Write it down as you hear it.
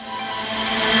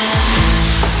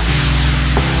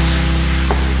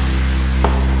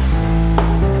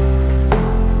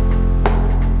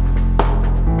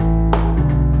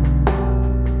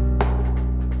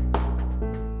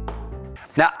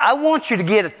I want you to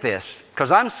get at this,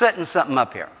 because I'm setting something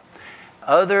up here.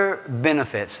 Other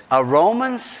benefits. A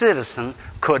Roman citizen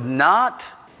could not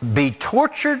be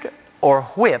tortured or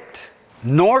whipped,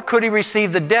 nor could he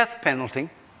receive the death penalty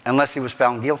unless he was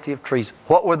found guilty of treason.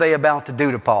 What were they about to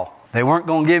do to Paul? They weren't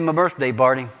going to give him a birthday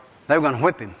party. They were going to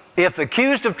whip him. If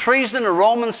accused of treason, a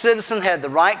Roman citizen had the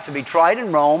right to be tried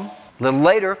in Rome. A little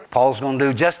later, Paul's going to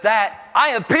do just that.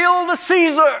 I appeal to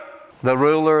Caesar. The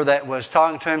ruler that was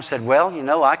talking to him said, well, you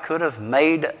know, I could have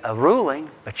made a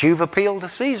ruling, but you've appealed to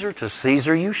Caesar. To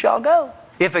Caesar you shall go.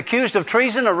 If accused of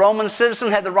treason, a Roman citizen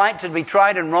had the right to be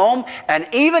tried in Rome, and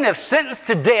even if sentenced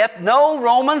to death, no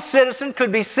Roman citizen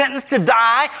could be sentenced to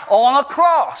die on a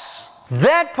cross.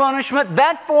 That punishment,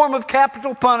 that form of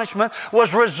capital punishment,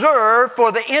 was reserved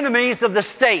for the enemies of the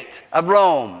state of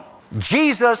Rome.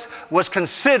 Jesus was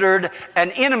considered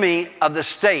an enemy of the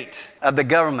state, of the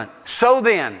government. So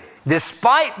then,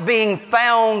 despite being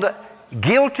found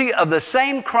guilty of the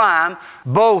same crime,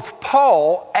 both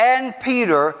Paul and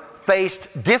Peter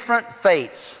faced different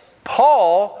fates.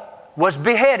 Paul was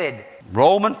beheaded,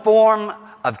 Roman form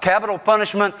of capital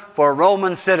punishment for a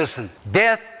Roman citizen,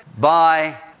 death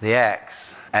by the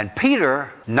axe. And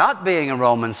Peter, not being a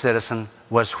Roman citizen,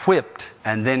 was whipped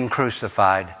and then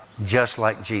crucified, just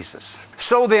like Jesus.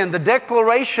 So then, the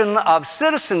declaration of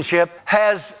citizenship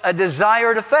has a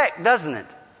desired effect, doesn't it?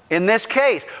 In this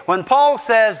case, when Paul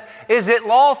says, is it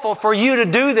lawful for you to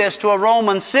do this to a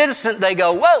Roman citizen? They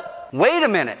go, whoa, wait a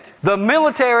minute. The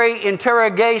military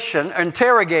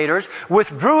interrogators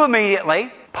withdrew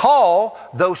immediately. Paul,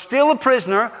 though still a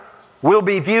prisoner, will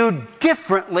be viewed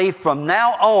differently from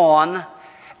now on.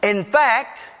 In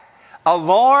fact,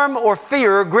 alarm or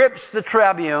fear grips the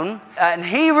tribune, and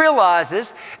he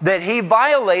realizes that he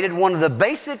violated one of the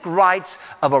basic rights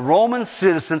of a Roman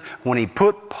citizen when he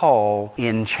put Paul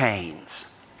in chains.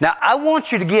 Now, I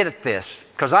want you to get at this,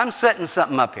 because I'm setting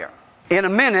something up here. In a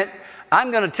minute,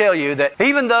 I'm going to tell you that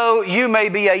even though you may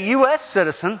be a U.S.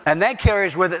 citizen, and that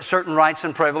carries with it certain rights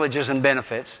and privileges and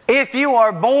benefits, if you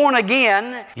are born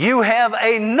again, you have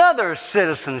another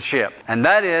citizenship, and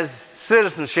that is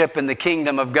citizenship in the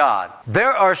kingdom of God.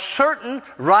 There are certain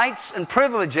rights and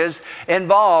privileges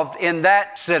involved in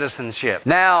that citizenship.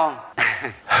 Now,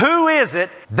 who is it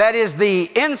that is the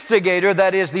instigator,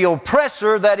 that is the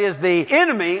oppressor, that is the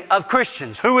enemy of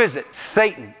Christians? Who is it?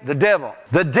 Satan, the devil.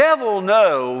 The devil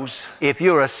knows if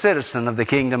you're a citizen of the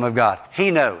kingdom of God.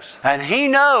 He knows. And he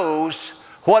knows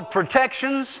what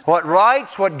protections, what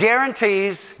rights, what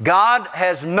guarantees God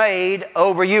has made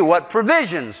over you, what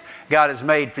provisions God has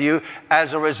made for you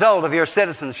as a result of your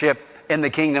citizenship in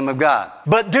the kingdom of God.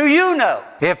 But do you know,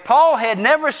 if Paul had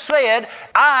never said,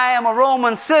 I am a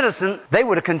Roman citizen, they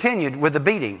would have continued with the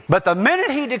beating. But the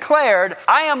minute he declared,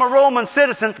 I am a Roman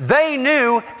citizen, they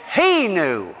knew, he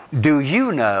knew. Do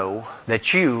you know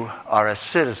that you are a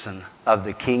citizen of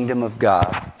the kingdom of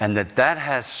God, and that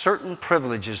has certain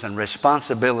privileges and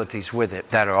responsibilities with it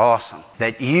that are awesome?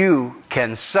 That you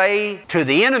can say to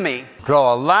the enemy,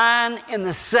 draw a line in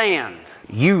the sand,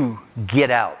 you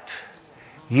get out.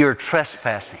 You're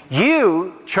trespassing.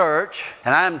 You, church,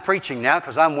 and I'm preaching now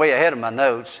because I'm way ahead of my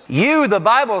notes. You, the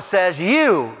Bible says,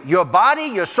 you, your body,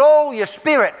 your soul, your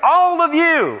spirit, all of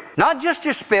you, not just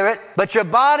your spirit, but your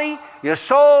body, your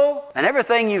soul, and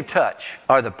everything you touch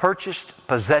are the purchased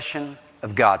possession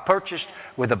of God, purchased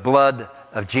with the blood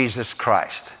of Jesus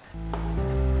Christ.